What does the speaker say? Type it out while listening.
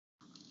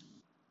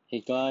Hey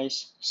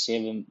guys,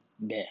 Seven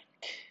back.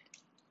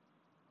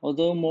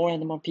 Although more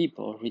and more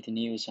people read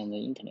news on the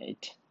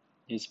internet,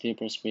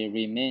 newspapers will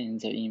remain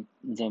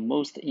the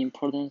most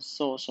important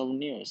source of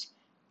news.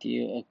 Do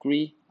you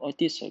agree or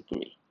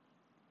disagree?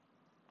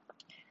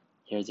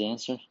 Here's the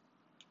answer.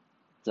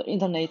 The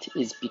internet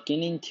is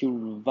beginning to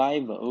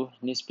revival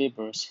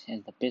newspapers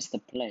as the best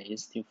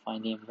place to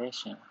find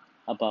information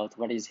about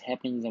what is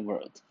happening in the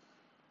world.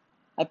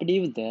 I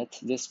believe that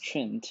this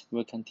trend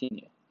will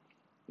continue.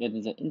 Yet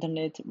the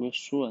internet will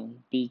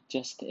soon be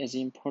just as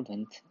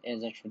important as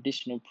the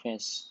traditional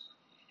press.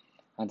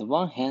 On the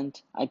one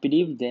hand, I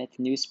believe that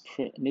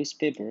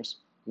newspapers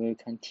will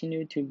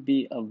continue to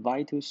be a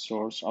vital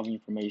source of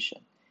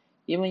information,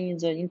 even in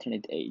the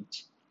internet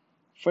age.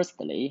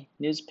 Firstly,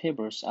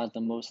 newspapers are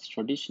the most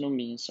traditional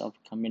means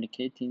of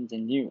communicating the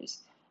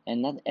news,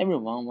 and not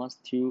everyone wants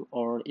to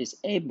or is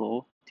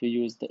able to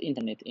use the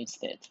internet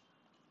instead.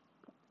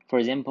 For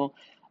example,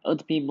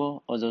 old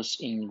people or those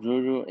in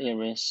rural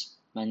areas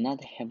might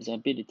not have the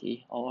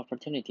ability or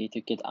opportunity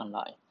to get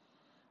online,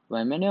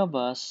 while many of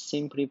us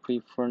simply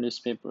prefer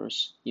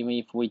newspapers even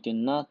if we do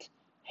not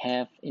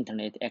have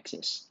internet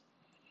access.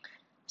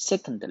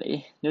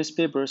 Secondly,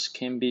 newspapers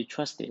can be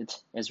trusted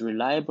as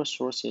reliable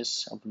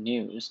sources of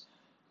news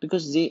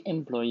because they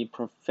employ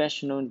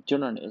professional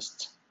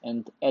journalists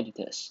and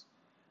editors.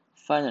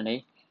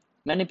 Finally,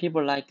 many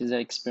people like the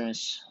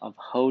experience of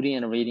holding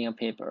and reading a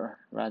paper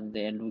rather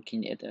than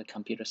looking at a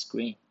computer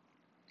screen.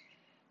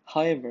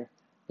 However,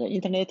 the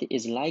internet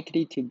is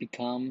likely to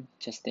become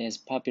just as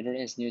popular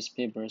as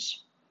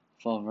newspapers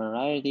for a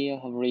variety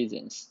of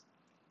reasons.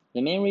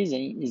 The main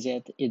reason is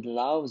that it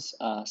allows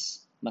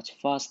us much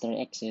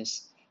faster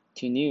access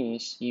to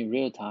news in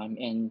real time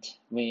and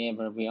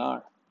wherever we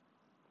are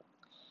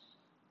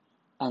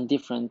on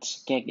different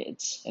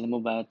gadgets and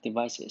mobile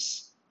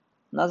devices.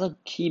 Another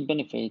key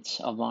benefit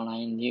of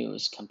online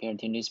news compared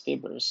to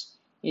newspapers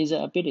is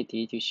the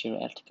ability to share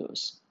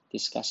articles,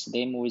 discuss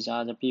them with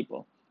other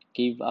people,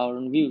 give our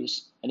own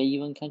views, and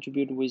even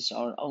contribute with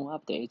our own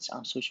updates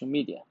on social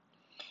media.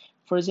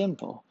 For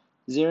example,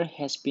 there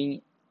has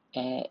been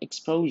an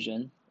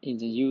explosion in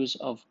the use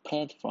of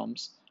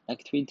platforms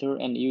like Twitter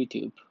and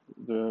YouTube,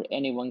 where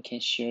anyone can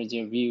share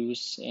their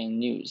views and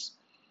news.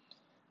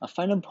 A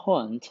final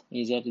point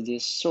is that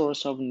this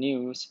source of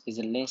news is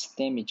less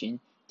damaging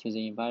to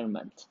the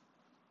environment.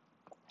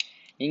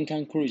 In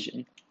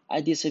conclusion,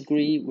 I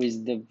disagree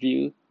with the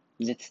view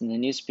that the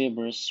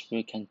newspapers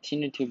will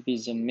continue to be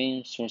the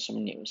main source of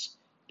news,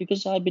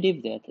 because I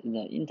believe that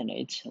the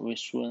internet will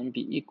soon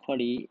be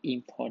equally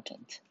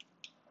important.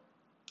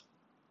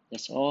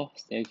 That's all.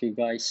 Thank you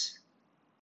guys.